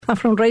And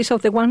from Rays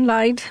of the One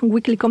Light,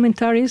 weekly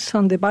commentaries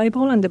on the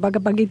Bible and the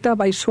Bhagavad Gita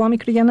by Swami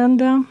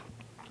Kriyananda.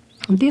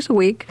 This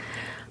week,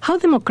 how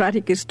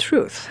democratic is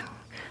truth?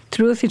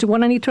 Truth is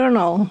one and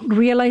eternal.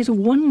 Realize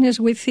oneness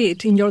with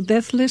it in your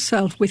deathless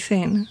self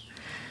within.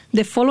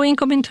 The following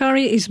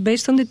commentary is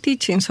based on the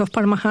teachings of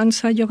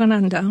Paramahansa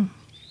Yogananda.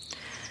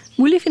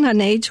 We live in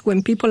an age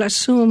when people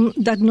assume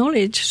that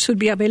knowledge should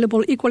be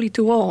available equally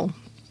to all.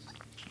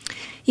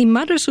 In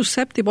matters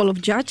susceptible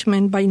of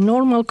judgment by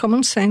normal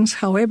common sense,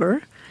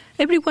 however,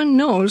 everyone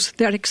knows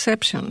there are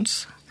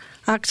exceptions.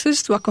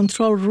 Access to a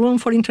control room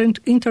for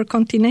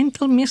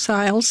intercontinental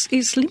missiles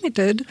is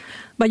limited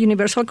by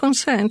universal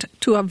consent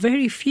to a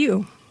very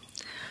few.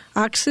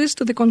 Access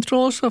to the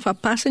controls of a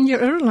passenger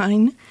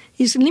airline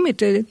is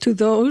limited to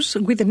those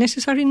with the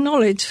necessary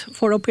knowledge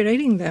for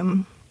operating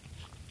them,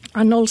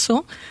 and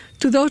also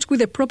to those with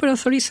the proper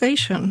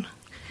authorization.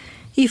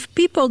 If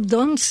people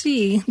don't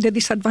see the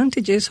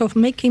disadvantages of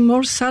making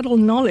more subtle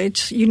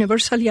knowledge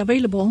universally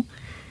available,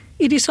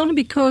 it is only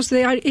because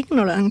they are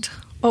ignorant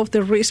of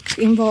the risks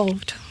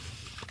involved.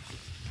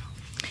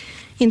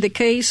 In the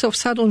case of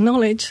subtle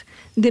knowledge,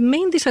 the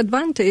main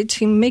disadvantage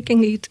in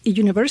making it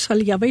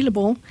universally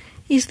available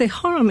is the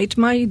harm it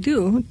might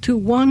do to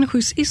one who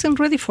isn't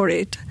ready for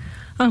it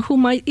and who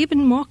might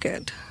even mock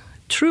it.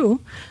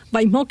 True,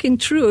 by mocking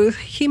truth,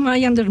 he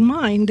might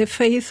undermine the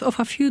faith of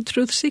a few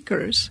truth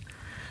seekers.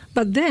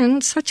 But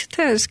then such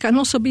tests can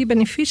also be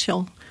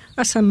beneficial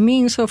as a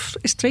means of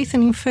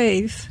strengthening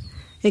faith.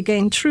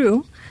 Again,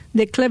 true,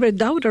 the clever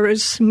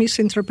doubters'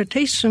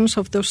 misinterpretations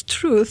of those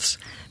truths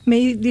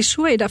may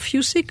dissuade a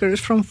few seekers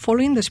from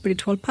following the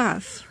spiritual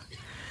path.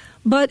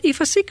 But if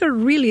a seeker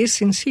really is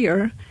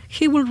sincere,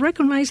 he will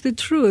recognize the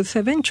truth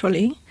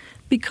eventually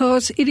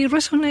because it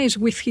resonates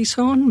with his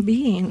own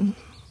being.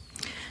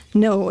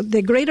 No,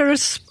 the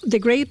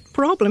great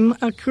problem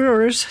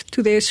occurs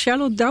to the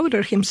shallow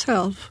doubter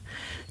himself.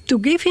 To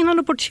give him an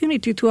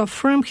opportunity to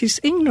affirm his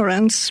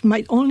ignorance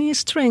might only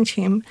estrange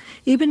him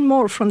even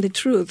more from the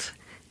truth,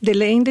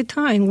 delaying the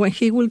time when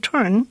he will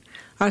turn,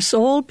 as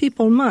all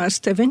people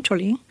must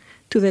eventually,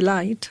 to the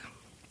light.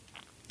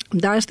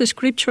 Thus the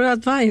scripture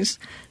advises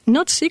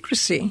not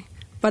secrecy,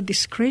 but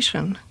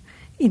discretion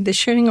in the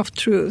sharing of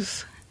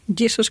truth.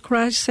 Jesus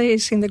Christ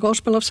says in the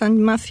Gospel of St.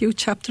 Matthew,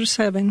 chapter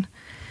 7,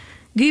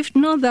 "Give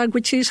not that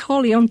which is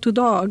holy unto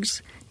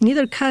dogs,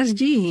 neither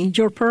cast ye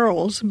your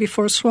pearls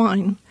before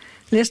swine,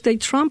 lest they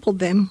trample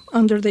them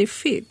under their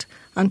feet,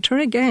 and turn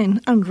again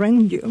and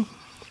rend you."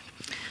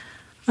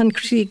 And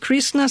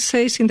Krishna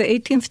says in the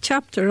 18th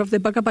chapter of the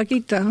Bhagavad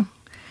Gita,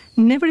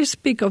 "Never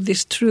speak of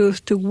this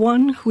truth to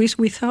one who is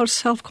without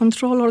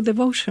self-control or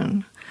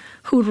devotion,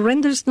 who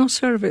renders no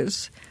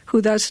service,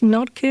 who does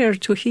not care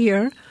to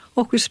hear,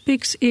 or who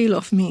speaks ill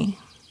of me."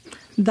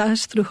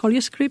 Thus, through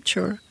Holy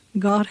Scripture,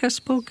 God has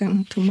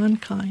spoken to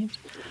mankind.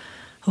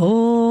 Om,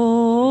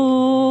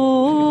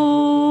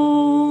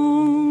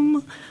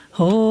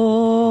 Om,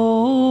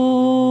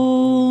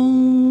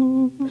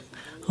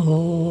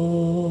 Om.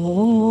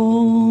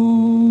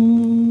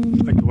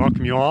 I'd like to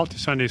welcome you all to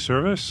Sunday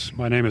service.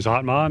 My name is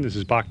Atman. This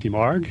is Bhakti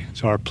Marg.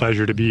 It's our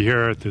pleasure to be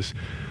here at this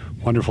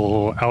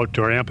wonderful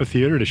outdoor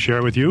amphitheater to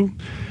share with you.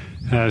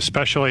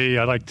 Especially,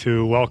 I'd like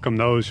to welcome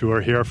those who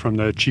are here from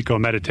the Chico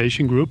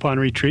Meditation Group on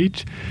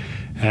retreat,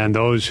 and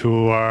those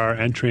who are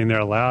entering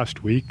their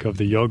last week of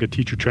the Yoga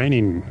Teacher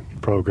Training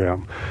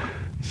Program.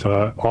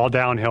 So all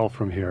downhill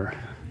from here.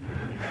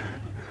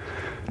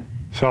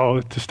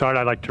 So to start,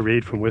 I'd like to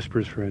read from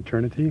Whispers for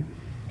Eternity.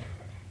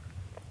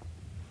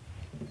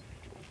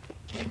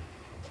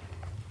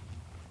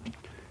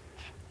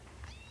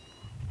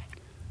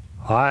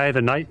 I,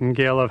 the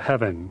nightingale of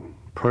heaven,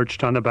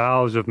 perched on the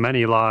boughs of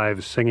many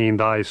lives, singing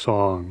thy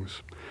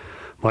songs.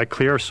 My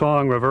clear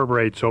song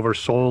reverberates over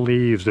soul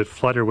leaves that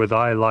flutter with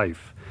thy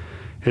life.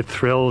 It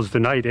thrills the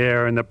night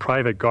air in the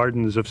private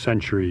gardens of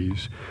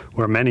centuries,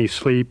 where many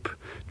sleep,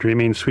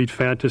 dreaming sweet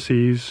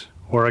fantasies,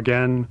 or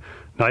again,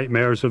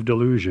 nightmares of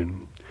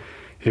delusion.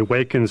 It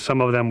wakens some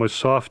of them with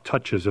soft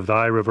touches of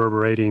thy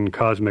reverberating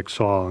cosmic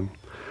song.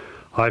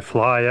 I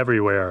fly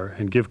everywhere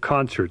and give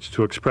concerts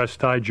to express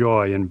thy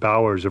joy in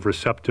bowers of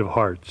receptive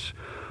hearts.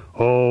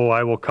 Oh,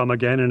 I will come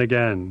again and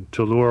again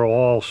to lure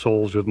all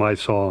souls with my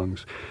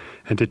songs,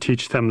 and to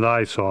teach them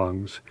thy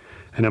songs,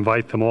 and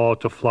invite them all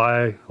to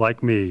fly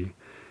like me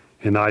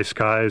in thy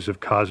skies of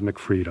cosmic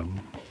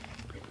freedom.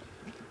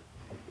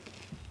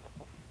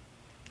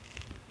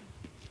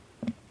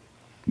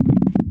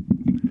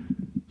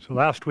 So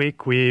last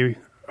week we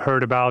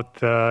heard about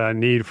the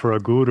need for a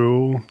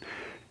guru,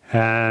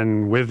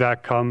 and with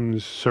that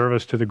comes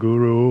service to the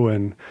guru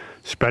and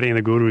spreading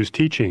the guru's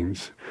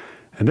teachings.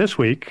 And this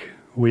week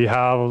we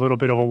have a little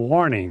bit of a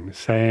warning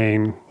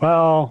saying,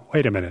 well,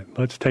 wait a minute,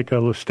 let's take a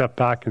little step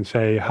back and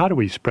say, how do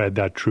we spread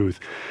that truth?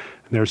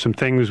 And there are some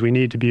things we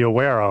need to be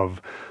aware of,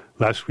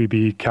 lest we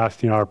be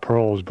casting our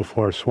pearls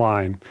before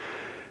swine.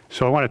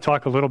 So I want to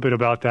talk a little bit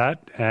about that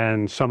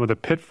and some of the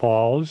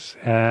pitfalls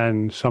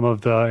and some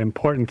of the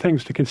important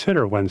things to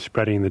consider when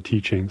spreading the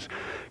teachings,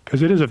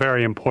 because it is a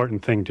very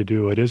important thing to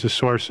do. It is a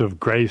source of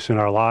grace in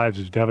our lives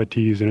as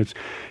devotees, and it's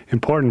an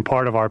important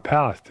part of our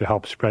path to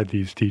help spread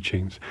these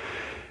teachings.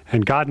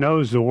 And God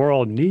knows the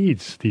world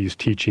needs these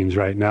teachings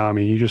right now. I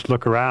mean, you just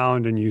look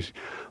around and you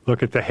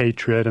look at the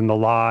hatred and the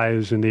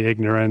lies and the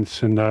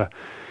ignorance and the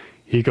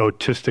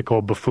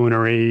egotistical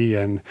buffoonery,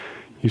 and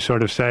you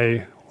sort of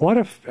say, what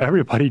if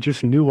everybody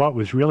just knew what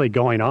was really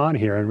going on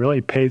here and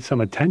really paid some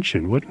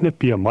attention? Wouldn't it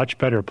be a much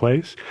better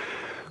place?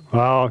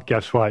 Well,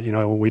 guess what?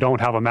 We don't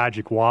have a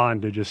magic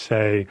wand to just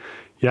say,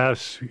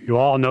 yes, you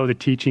all know the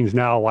teachings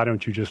now, why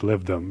don't you just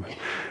live them?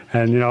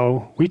 And,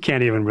 we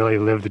can't even really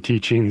live the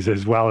teachings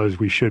as well as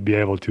we should be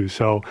able to.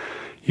 So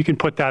you can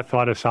put that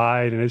thought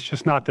aside, and it's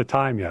just not the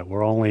time yet.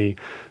 We're only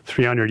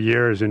 300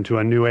 years into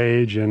a new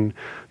age, and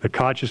the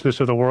consciousness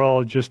of the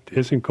world just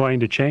isn't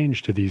going to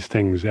change to these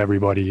things,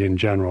 everybody in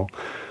general.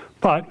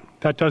 But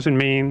that doesn't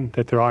mean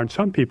that there aren't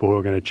some people who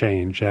are going to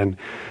change. And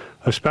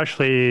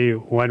especially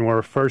when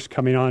we're first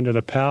coming onto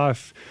the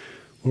path,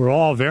 we're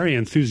all very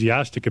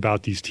enthusiastic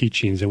about these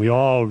teachings, and we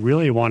all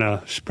really want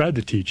to spread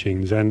the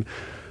teachings. And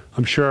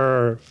I'm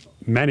sure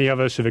many of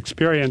us have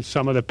experienced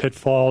some of the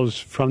pitfalls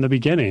from the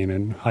beginning,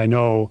 and I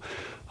know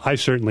I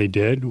certainly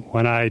did.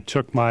 When I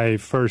took my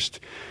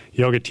first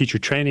yoga teacher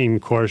training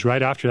course,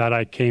 right after that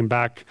I came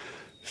back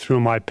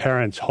through my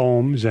parents'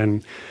 homes,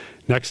 and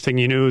next thing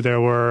you knew, there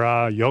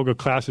were yoga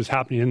classes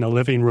happening in the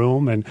living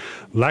room and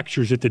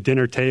lectures at the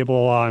dinner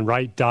table on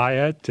right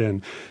diet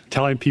and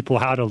telling people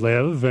how to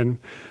live. And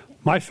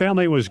my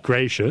family was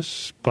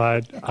gracious,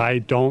 but I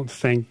don't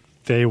think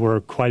they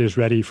were quite as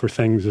ready for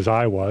things as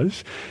I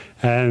was.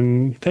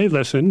 And they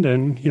listened,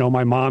 and,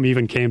 my mom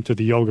even came to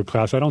the yoga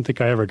class. I don't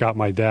think I ever got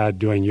my dad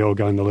doing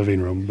yoga in the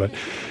living room, but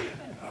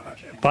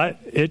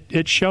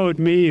it showed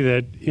me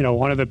that,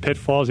 one of the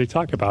pitfalls they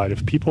talk about,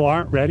 if people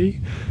aren't ready,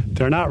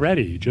 they're not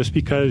ready. Just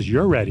because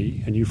you're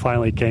ready and you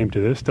finally came to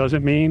this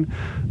doesn't mean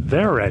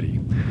they're ready.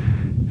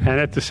 And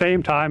at the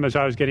same time, as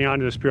I was getting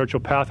onto the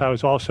spiritual path, I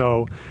was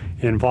also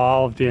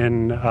involved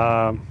in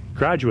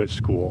graduate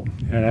school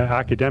and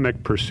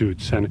academic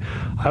pursuits. And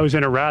I was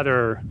in a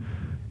rather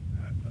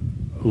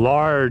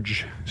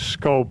large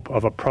scope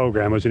of a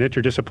program. It was an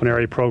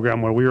interdisciplinary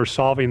program where we were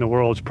solving the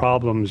world's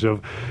problems of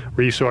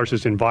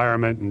resources,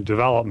 environment, and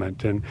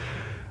development. And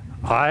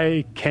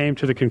I came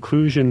to the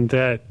conclusion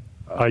that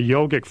a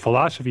yogic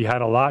philosophy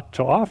had a lot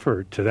to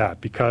offer to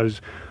that, because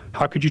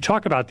how could you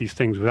talk about these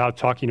things without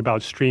talking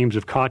about streams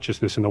of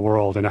consciousness in the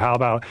world, and how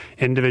about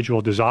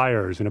individual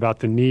desires, and about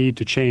the need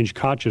to change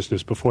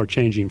consciousness before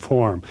changing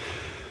form?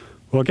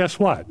 Well, guess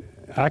what?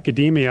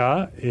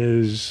 Academia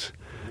is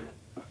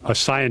a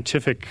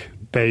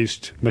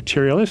scientific-based,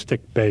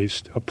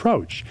 materialistic-based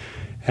approach.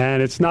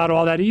 And it's not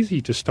all that easy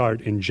to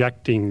start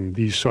injecting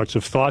these sorts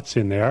of thoughts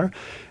in there.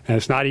 And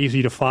it's not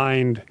easy to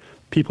find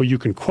people you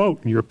can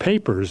quote in your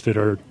papers that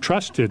are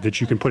trusted that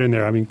you can put in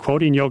there. I mean,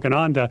 quoting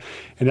Yogananda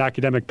in an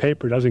academic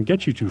paper doesn't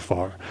get you too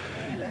far.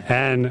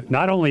 And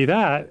not only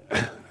that,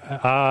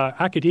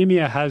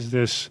 academia has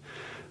this,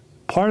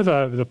 part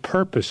of the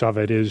purpose of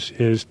it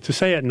is to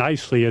say it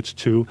nicely, it's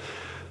to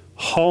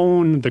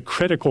hone the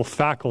critical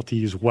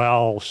faculties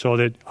well so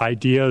that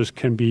ideas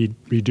can be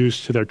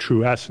reduced to their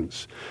true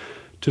essence.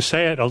 To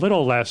say it a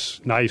little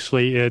less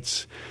nicely,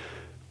 it's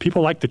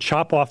people like to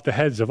chop off the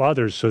heads of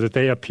others so that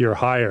they appear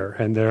higher,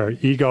 and their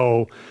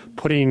ego,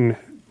 putting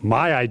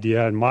my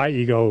idea and my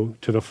ego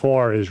to the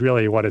fore, is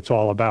really what it's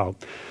all about.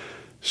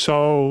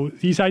 So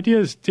these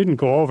ideas didn't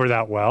go over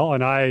that well,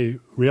 and I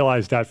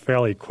realized that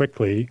fairly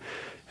quickly.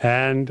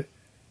 And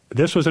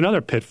this was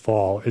another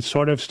pitfall. It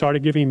sort of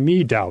started giving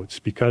me doubts,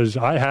 because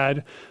I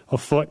had a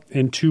foot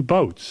in two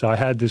boats. I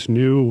had this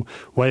new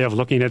way of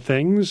looking at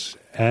things,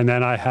 and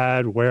then I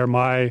had where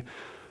my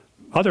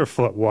other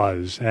foot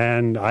was,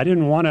 and I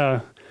didn't want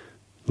to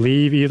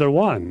leave either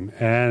one.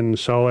 And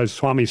so, as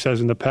Swami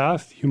says in the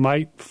path, you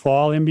might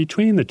fall in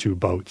between the two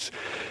boats.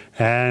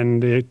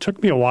 And it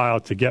took me a while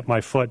to get my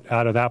foot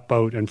out of that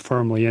boat and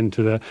firmly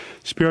into the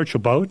spiritual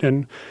boat.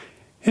 And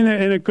in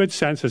a good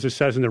sense, as it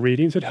says in the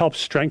readings, it helps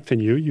strengthen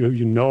you.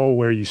 You know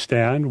where you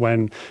stand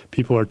when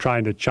people are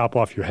trying to chop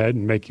off your head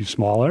and make you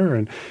smaller.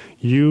 And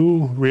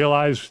you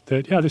realize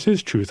that, yeah, this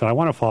is truth, and I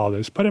want to follow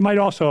this. But it might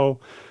also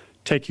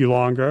take you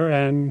longer,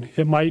 and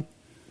it might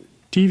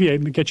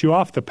deviate and get you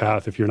off the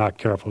path if you're not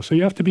careful. So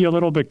you have to be a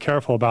little bit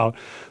careful about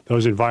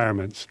those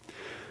environments.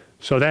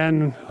 So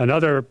then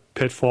another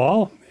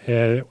pitfall,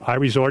 I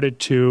resorted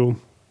to,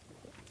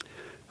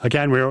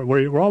 again,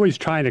 we're always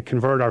trying to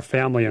convert our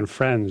family and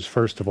friends,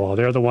 first of all.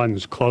 They're the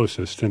ones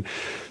closest. And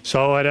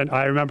so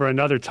I remember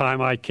another time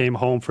I came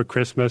home for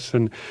Christmas,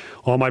 and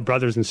all my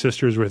brothers and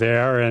sisters were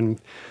there, and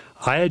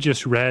I had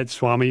just read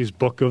Swami's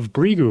book of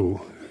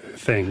Brigu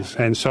things.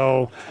 And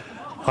so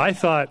I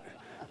thought,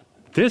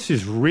 this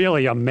is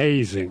really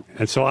amazing,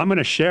 and so I'm going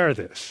to share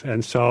this.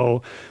 And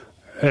so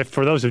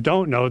For those who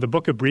don't know, the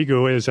Book of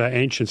Brigu is an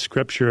ancient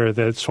scripture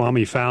that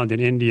Swami found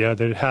in India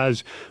that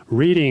has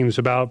readings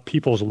about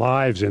people's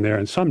lives in there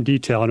in some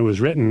detail, and it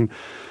was written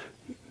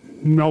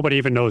nobody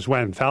even knows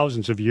when,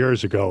 thousands of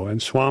years ago.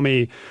 And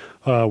Swami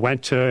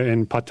went to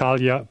in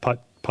Patalya,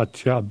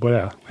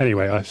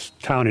 anyway, a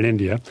town in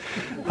India.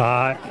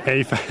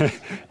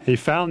 He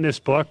found this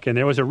book, and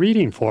there was a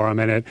reading for him,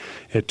 and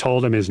it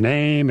told him his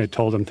name, it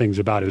told him things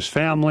about his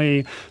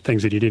family,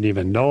 things that he didn't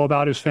even know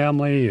about his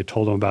family, it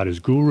told him about his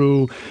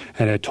guru,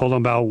 and it told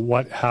him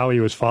about how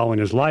he was following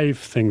his life,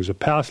 things of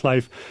past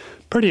life.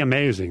 Pretty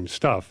amazing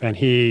stuff. And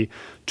he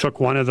took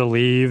one of the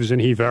leaves,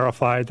 and he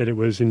verified that it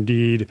was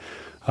indeed,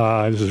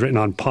 this was written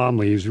on palm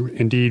leaves,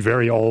 indeed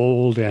very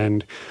old,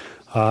 and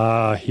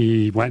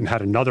he went and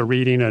had another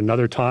reading at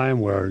another time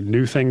where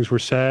new things were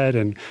said,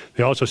 and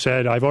they also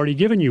said, I've already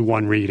given you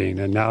one reading,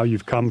 and now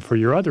you've come for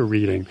your other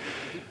reading.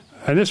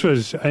 And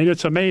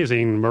it's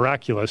amazing,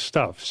 miraculous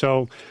stuff.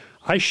 So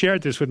I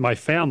shared this with my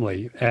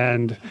family,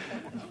 and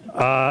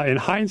in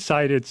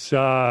hindsight, it's, as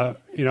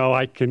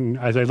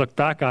I look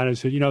back on it, I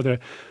said,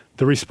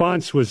 the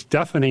response was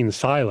deafening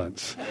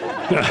silence.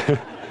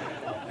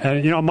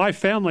 And, my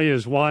family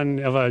is one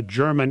of a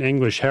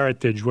German-English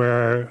heritage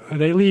where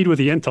they lead with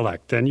the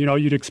intellect. And,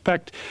 you'd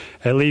expect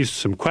at least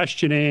some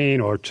questioning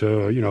or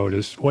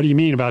what do you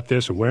mean about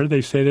this? And where did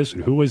they say this?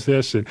 And who was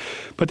this?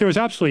 But there was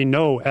absolutely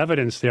no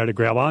evidence there to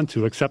grab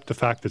onto except the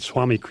fact that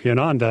Swami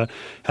Kriyananda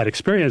had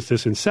experienced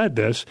this and said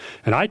this.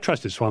 And I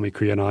trusted Swami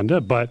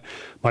Kriyananda, but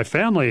my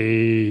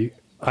family,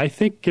 I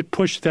think it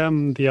pushed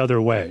them the other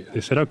way.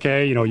 They said,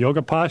 okay,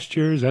 yoga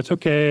postures, that's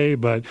okay,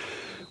 but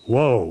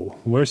whoa,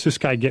 where's this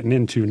guy getting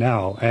into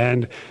now?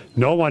 And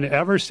no one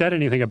ever said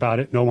anything about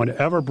it. No one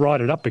ever brought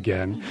it up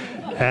again.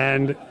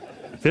 And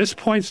this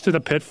points to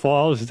the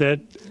pitfalls that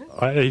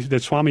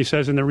Swami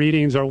says in the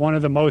readings are one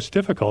of the most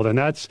difficult. And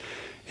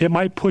it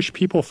might push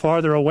people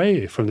farther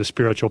away from the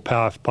spiritual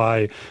path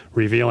by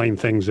revealing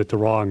things at the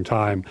wrong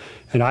time.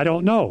 And I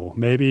don't know.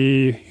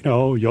 Maybe,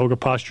 yoga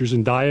postures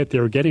and diet, they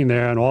were getting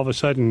there, and all of a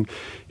sudden,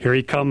 here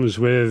he comes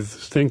with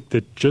things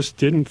that just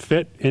didn't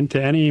fit into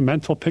any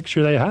mental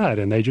picture they had,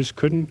 and they just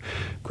couldn't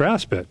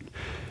grasp it.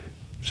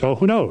 So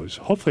who knows?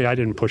 Hopefully I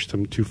didn't push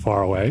them too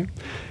far away.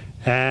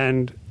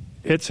 And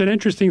it's an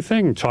interesting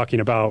thing talking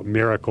about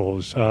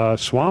miracles.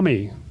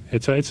 Swami,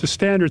 it's a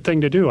standard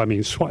thing to do. I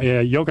mean,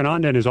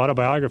 Yogananda in his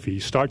autobiography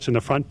starts in the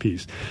front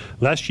piece,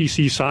 lest ye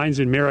see signs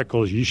and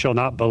miracles, ye shall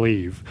not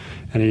believe.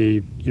 And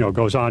he,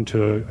 goes on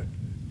to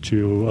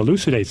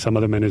elucidate some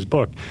of them in his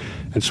book.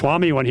 And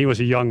Swami, when he was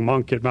a young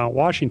monk at Mount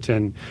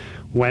Washington,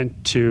 he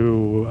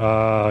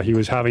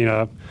was having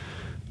a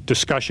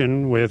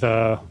discussion with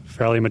a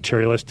fairly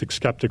materialistic,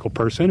 skeptical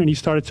person, and he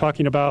started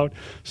talking about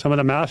some of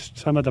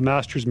the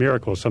master's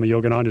miracles, some of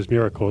Yogananda's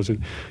miracles.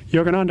 And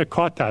Yogananda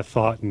caught that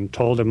thought and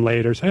told him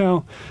later,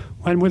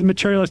 when with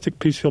materialistic,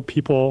 peaceful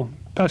people,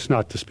 best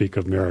not to speak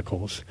of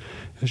miracles.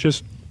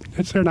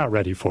 They're not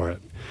ready for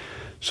it.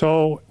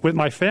 So with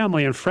my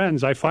family and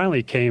friends, I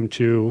finally came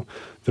to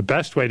the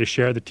best way to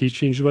share the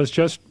teachings was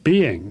just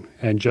being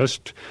and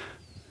just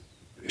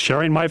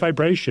sharing my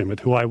vibration with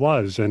who I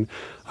was. And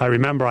I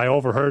remember I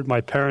overheard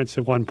my parents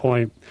at one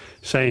point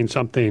saying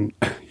something,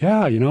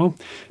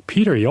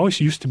 Peter, he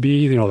always used to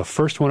be, the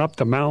first one up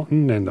the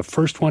mountain and the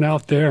first one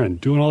out there and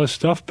doing all this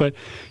stuff. But,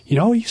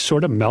 he's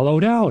sort of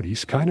mellowed out.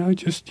 He's kind of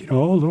just, a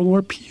little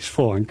more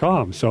peaceful and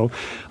calm. So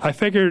I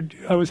figured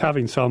I was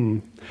having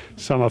some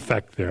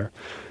effect there.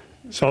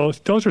 So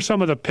those are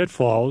some of the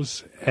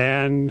pitfalls.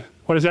 And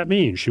what does that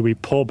mean? Should we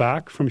pull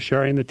back from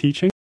sharing the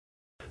teaching?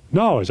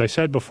 No, as I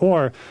said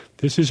before,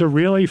 this is a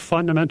really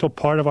fundamental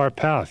part of our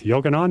path.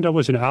 Yogananda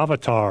was an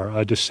avatar,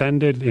 a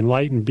descended,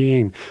 enlightened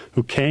being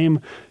who came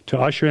to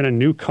usher in a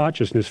new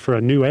consciousness for a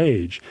new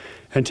age.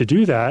 And to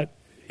do that,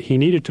 he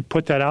needed to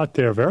put that out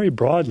there very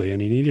broadly, and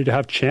he needed to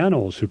have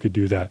channels who could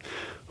do that.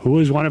 Who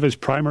was one of his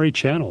primary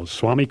channels?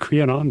 Swami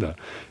Kriyananda.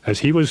 As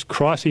he was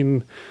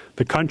crossing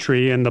the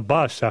country in the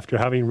bus after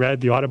having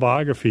read the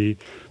autobiography,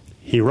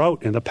 he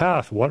wrote in the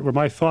path, what were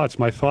my thoughts?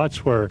 My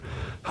thoughts were,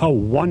 how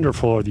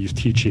wonderful are these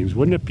teachings?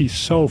 Wouldn't it be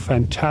so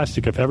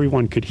fantastic if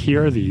everyone could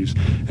hear these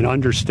and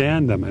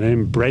understand them and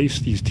embrace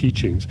these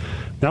teachings?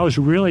 That was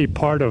really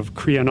part of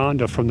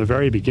Kriyananda from the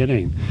very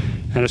beginning.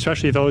 And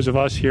especially those of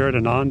us here at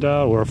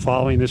Ananda who are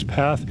following this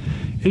path,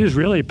 it is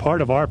really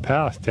part of our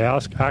path to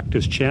act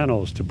as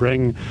channels, to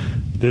bring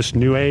this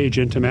new age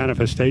into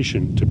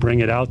manifestation, to bring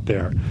it out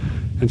there.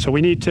 And so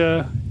we need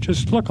to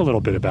just look a little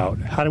bit about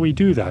how do we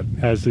do that.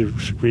 As the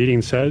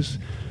reading says,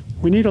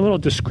 we need a little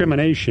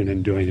discrimination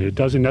in doing it. It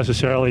doesn't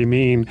necessarily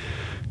mean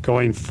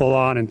going full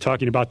on and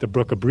talking about the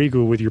Book of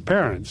Brigu with your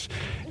parents.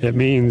 It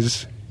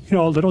means, a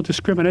little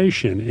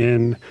discrimination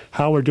in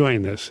how we're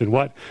doing this. And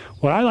what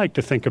I like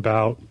to think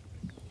about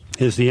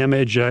is the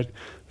image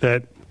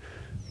that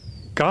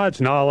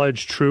God's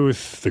knowledge,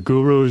 truth, the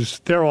gurus,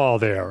 they're all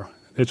there.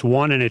 It's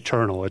one and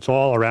eternal. It's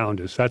all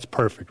around us. That's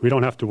perfect. We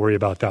don't have to worry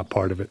about that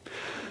part of it.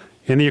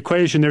 In the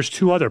equation, there's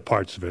two other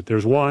parts of it.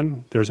 There's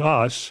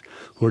us,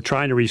 who are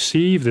trying to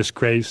receive this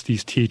grace,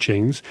 these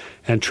teachings,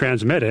 and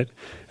transmit it.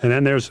 And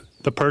then there's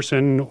the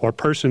person or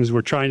persons who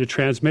are trying to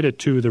transmit it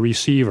to the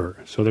receiver.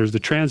 So there's the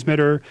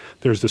transmitter,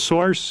 there's the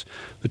source,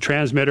 the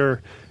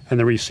transmitter, and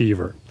the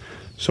receiver.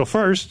 So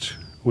first,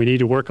 we need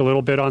to work a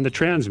little bit on the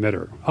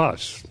transmitter,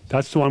 us.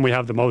 That's the one we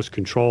have the most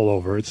control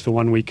over. It's the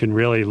one we can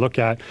really look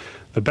at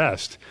the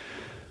best.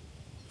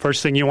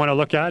 First thing you want to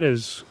look at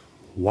is,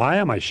 why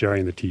am I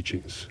sharing the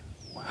teachings?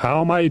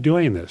 How am I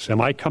doing this?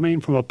 Am I coming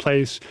from a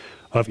place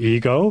of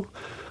ego?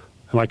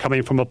 Am I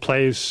coming from a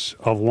place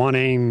of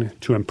wanting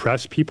to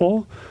impress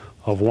people,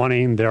 of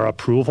wanting their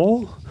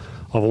approval,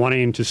 of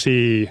wanting to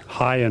see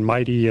high and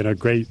mighty in a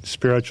great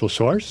spiritual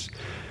source?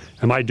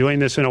 Am I doing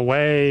this in a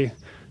way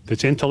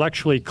that's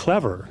intellectually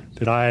clever,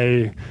 that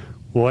I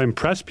will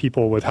impress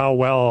people with how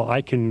well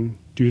I can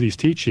do these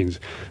teachings?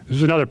 This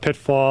is another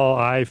pitfall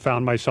I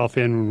found myself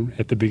in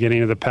at the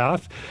beginning of the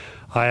path.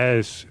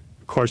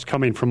 Of course,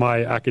 coming from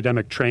my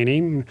academic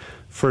training,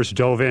 first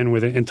dove in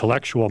with an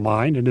intellectual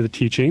mind into the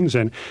teachings.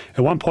 And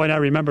at one point I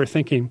remember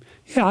thinking,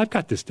 yeah, I've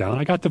got this down.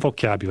 I got the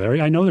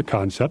vocabulary. I know the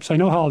concepts. I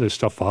know how all this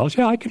stuff follows.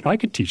 Yeah, I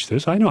could teach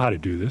this. I know how to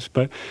do this.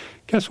 But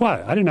guess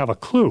what? I didn't have a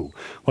clue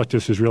what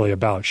this is really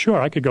about.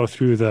 Sure, I could go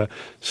through the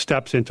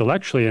steps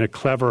intellectually in a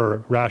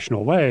clever,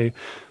 rational way,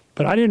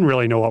 but I didn't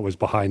really know what was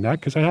behind that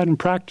because I hadn't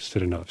practiced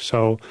it enough.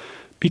 So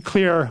be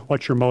clear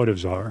what your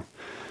motives are.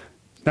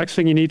 Next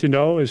thing you need to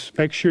know is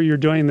make sure you're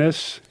doing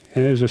this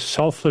as a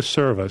selfless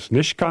service,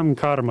 nishkam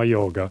karma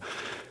yoga,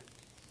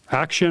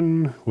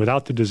 action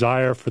without the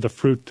desire for the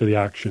fruit to the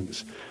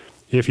actions.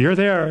 If you're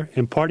there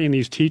imparting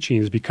these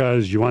teachings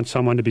because you want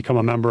someone to become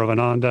a member of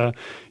Ananda,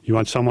 you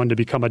want someone to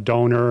become a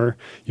donor,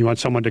 you want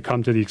someone to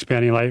come to the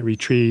Expanding Light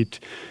retreat,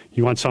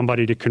 you want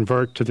somebody to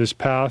convert to this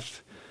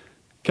path,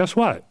 guess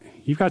what?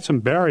 You've got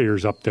some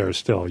barriers up there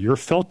still. Your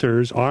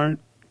filters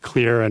aren't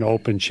clear and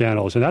open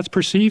channels, and that's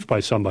perceived by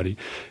somebody,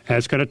 and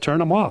it's going to turn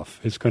them off.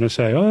 It's going to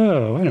say,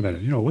 oh, wait a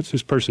minute, what's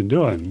this person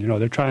doing?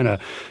 They're trying to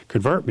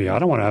convert me. I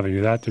don't want to have any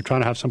of that. They're trying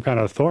to have some kind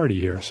of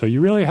authority here. So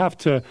you really have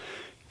to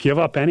give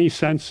up any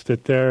sense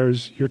that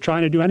you're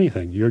trying to do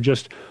anything. You're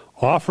just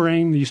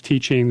offering these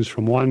teachings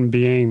from one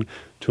being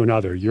to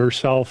another,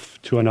 yourself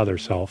to another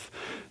self,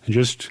 and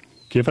just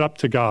give it up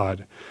to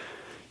God.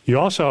 You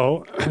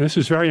also, this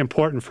is very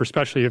important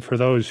especially for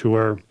those who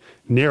are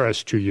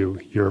nearest to you,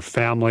 your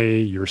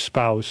family, your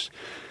spouse.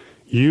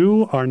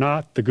 You are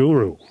not the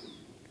guru.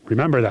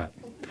 Remember that.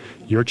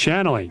 You're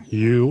channeling.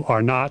 You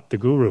are not the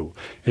guru.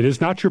 It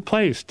is not your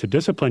place to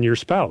discipline your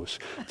spouse,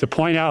 to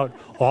point out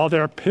all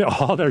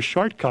their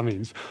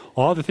shortcomings,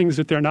 all the things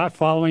that they're not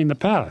following the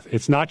path.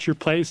 It's not your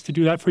place to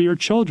do that for your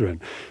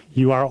children.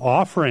 You are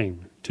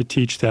offering to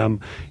teach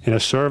them in a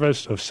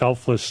service of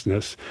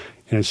selflessness,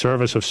 in a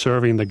service of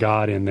serving the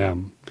God in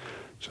them.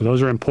 So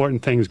those are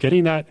important things.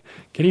 Getting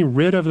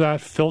rid of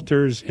that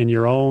filters in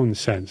your own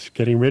sense,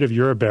 getting rid of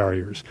your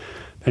barriers.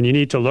 Then you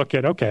need to look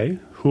at, okay,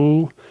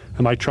 who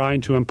am I trying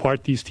to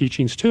impart these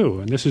teachings to?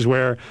 And this is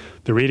where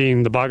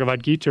the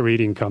Bhagavad Gita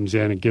reading comes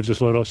in and gives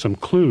us some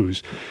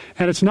clues.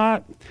 And it's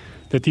not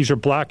that these are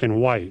black and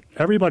white.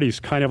 Everybody's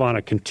kind of on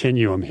a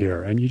continuum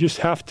here. And you just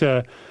have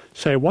to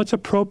say, what's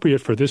appropriate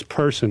for this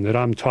person that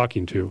I'm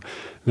talking to?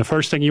 And the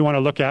first thing you want to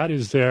look at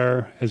is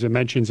as it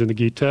mentions in the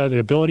Gita, the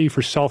ability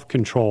for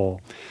self-control.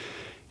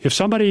 If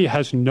somebody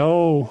has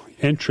no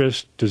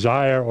interest,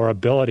 desire, or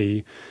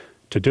ability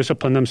to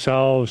discipline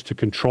themselves, to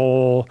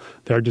control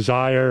their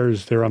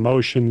desires, their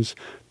emotions,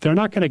 they're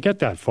not going to get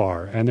that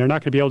far, and they're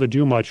not going to be able to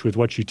do much with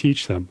what you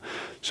teach them.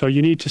 So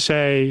you need to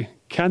say,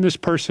 can this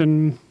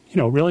person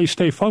really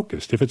stay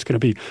focused? If it's going to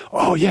be,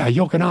 oh yeah,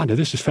 Yogananda,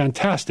 this is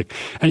fantastic.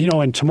 And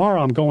and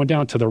tomorrow I'm going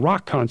down to the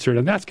rock concert,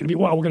 and that's going to be,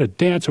 we're going to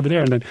dance over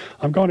there, and then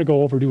I'm going to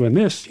go over doing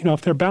this.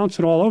 If they're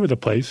bouncing all over the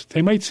place,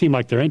 they might seem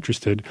like they're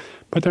interested,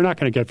 but they're not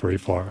going to get very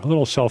far. A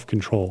little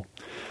self-control.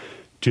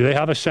 Do they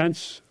have a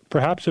sense,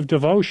 perhaps, of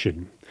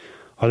devotion?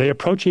 Are they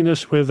approaching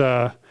this with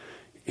a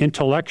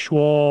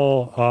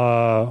intellectual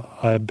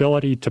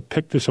ability to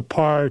pick this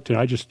apart, and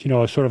I just,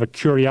 sort of a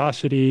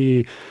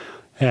curiosity?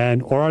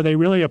 Or are they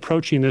really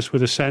approaching this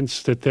with a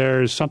sense that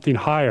there's something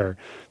higher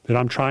that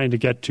I'm trying to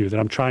get to, that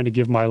I'm trying to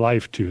give my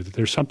life to, that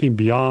there's something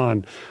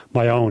beyond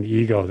my own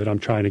ego that I'm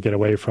trying to get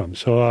away from?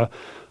 So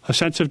a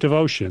sense of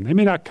devotion. They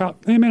may not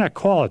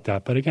call it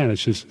that, but again,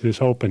 it's just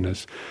this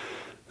openness.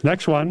 The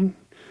next one,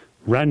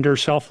 render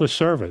selfless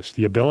service,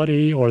 the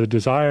ability or the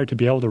desire to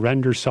be able to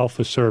render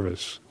selfless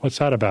service. What's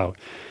that about?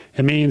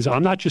 It means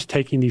I'm not just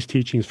taking these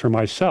teachings for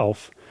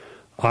myself.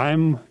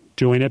 I'm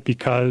doing it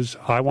because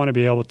I want to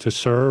be able to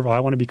serve. I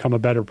want to become a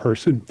better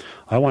person.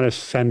 I want to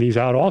send these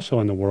out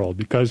also in the world,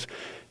 because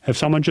if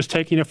someone's just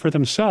taking it for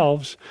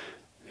themselves,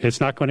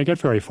 it's not going to get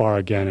very far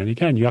again. And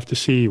again, you have to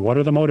see, what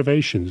are the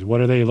motivations?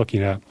 What are they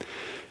looking at?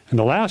 And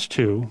the last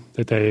two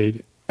that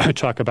they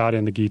talk about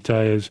in the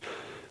Gita is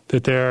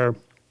that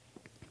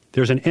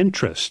there's an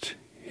interest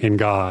in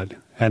God,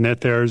 and that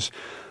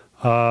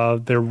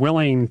they're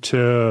willing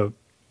to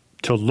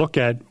to look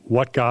at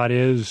what God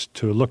is,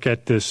 to look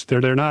at this.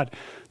 They're not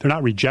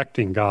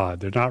rejecting God.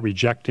 They're not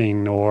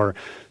rejecting or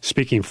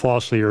speaking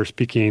falsely or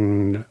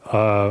speaking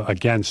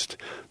against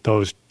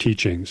those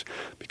teachings.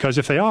 Because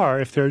if they are,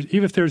 if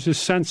there's this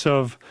sense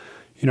of,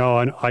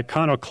 an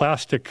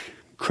iconoclastic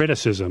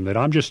criticism that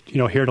I'm just,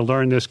 here to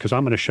learn this because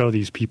I'm going to show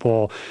these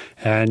people,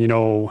 and, they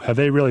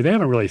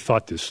haven't really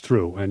thought this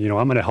through, and,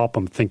 I'm going to help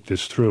them think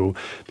this through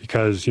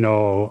because, I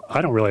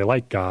don't really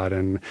like God,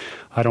 and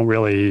I don't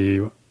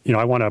really,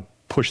 I want to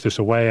push this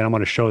away, and I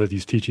want to show that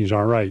these teachings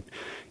aren't right.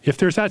 If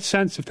there's that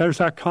sense, if there's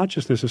that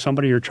consciousness of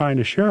somebody you're trying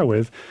to share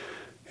with,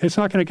 it's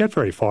not going to get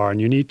very far, and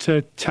you need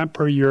to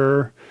temper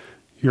your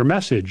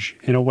message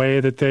in a way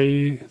that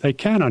they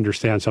can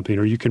understand something,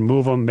 or you can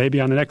move them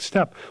maybe on the next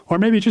step, or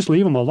maybe just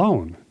leave them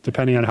alone,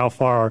 depending on how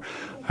far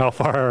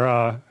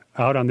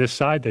out on this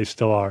side they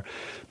still are.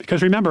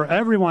 Because remember,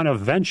 everyone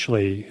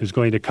eventually is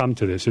going to come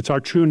to this. It's our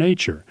true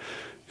nature.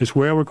 It's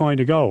where we're going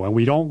to go, and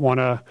we don't want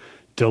to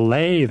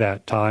delay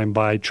that time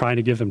by trying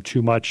to give them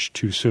too much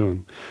too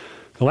soon.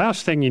 The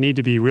last thing you need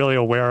to be really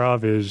aware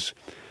of is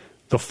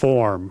the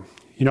form.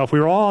 If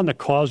we were all in the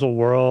causal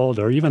world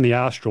or even the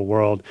astral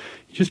world,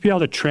 you'd just be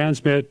able to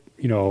transmit,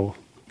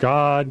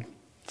 God,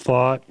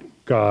 thought,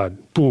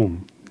 God,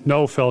 boom.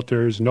 No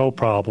filters, no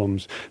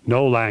problems,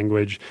 no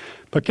language.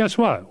 But guess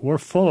what? We're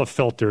full of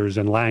filters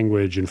and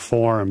language and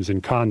forms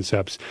and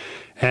concepts.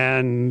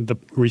 And the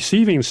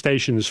receiving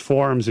station's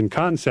forms and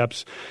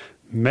concepts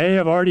may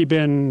have already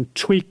been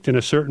tweaked in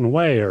a certain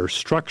way or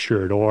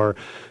structured or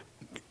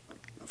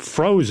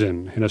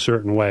frozen in a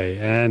certain way.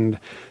 And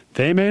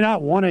they may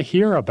not want to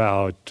hear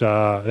about,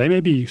 they may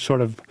be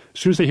sort of, as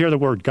soon as they hear the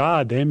word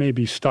God, they may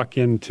be stuck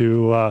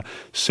into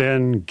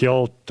sin,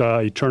 guilt,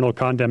 eternal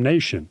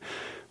condemnation.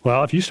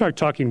 Well, if you start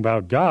talking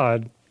about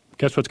God,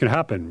 guess what's going to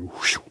happen?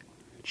 Whoosh,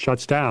 it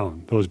shuts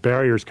down. Those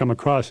barriers come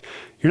across.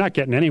 You're not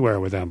getting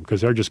anywhere with them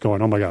because they're just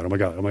going, oh my God,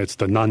 it's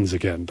the nuns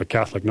again, the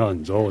Catholic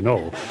nuns. Oh,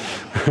 no.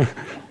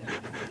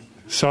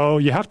 So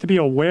you have to be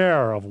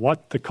aware of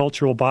what the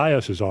cultural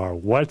biases are,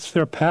 what's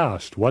their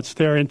past, what's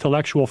their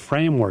intellectual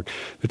framework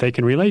that they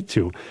can relate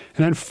to,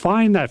 and then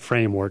find that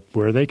framework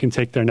where they can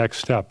take their next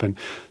step. And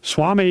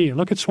Swami,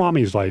 look at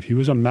Swami's life. He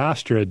was a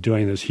master at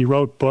doing this. He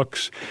wrote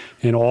books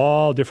in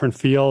all different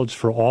fields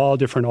for all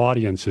different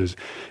audiences.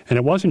 And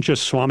it wasn't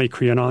just Swami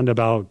Kriyananda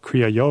about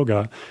Kriya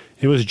Yoga.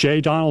 It was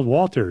J. Donald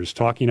Walters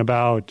talking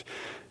about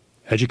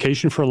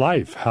education for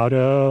life, how to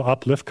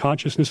uplift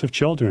consciousness of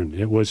children.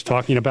 It was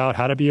talking about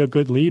how to be a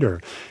good leader.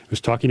 It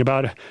was talking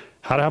about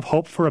how to have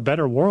hope for a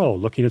better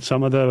world, looking at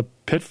some of the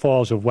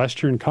pitfalls of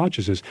Western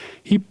consciousness.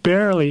 He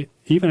barely,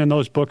 even in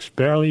those books,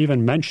 barely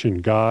even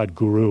mentioned God,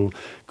 Guru,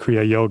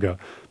 Kriya Yoga,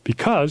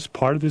 because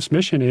part of this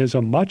mission is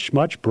a much,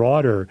 much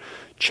broader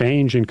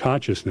change in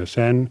consciousness.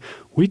 And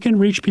we can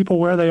reach people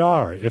where they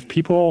are. If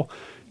people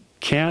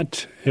are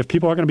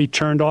going to be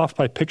turned off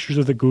by pictures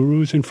of the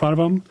gurus in front of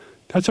them,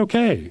 that's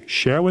okay.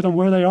 Share with them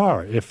where they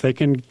are. If they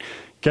can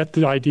get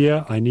the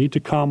idea, I need to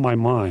calm my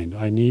mind,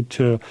 I need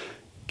to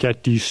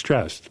get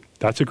de-stressed,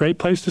 that's a great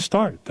place to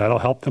start. That'll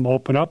help them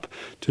open up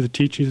to the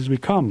teachings as we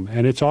come.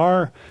 And it's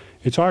our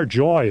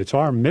joy, it's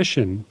our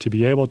mission to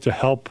be able to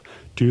help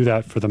do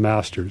that for the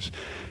masters.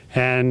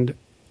 And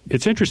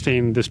it's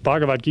interesting, this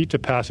Bhagavad Gita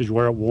passage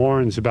where it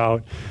warns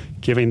about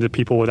giving to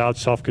people without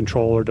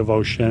self-control or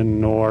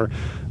devotion or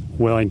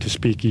willing to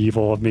speak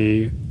evil of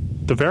me.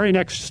 The very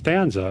next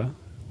stanza,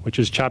 which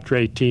is chapter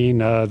 18,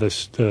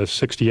 the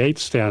 68th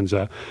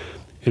stanza,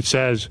 it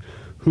says,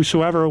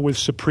 "Whosoever with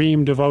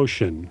supreme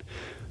devotion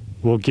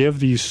will give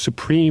these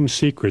supreme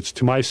secrets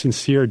to my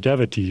sincere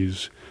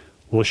devotees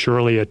will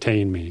surely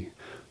attain me."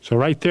 So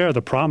right there,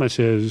 the promise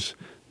is,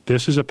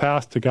 this is a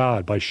path to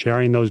God by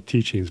sharing those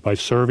teachings, by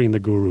serving the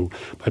Guru,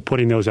 by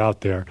putting those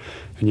out there.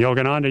 And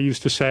Yogananda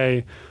used to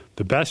say,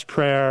 the best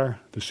prayer,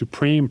 the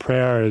supreme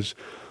prayer is,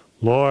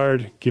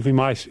 Lord, give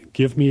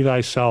me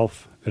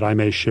thyself, that I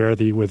may share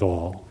thee with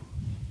all.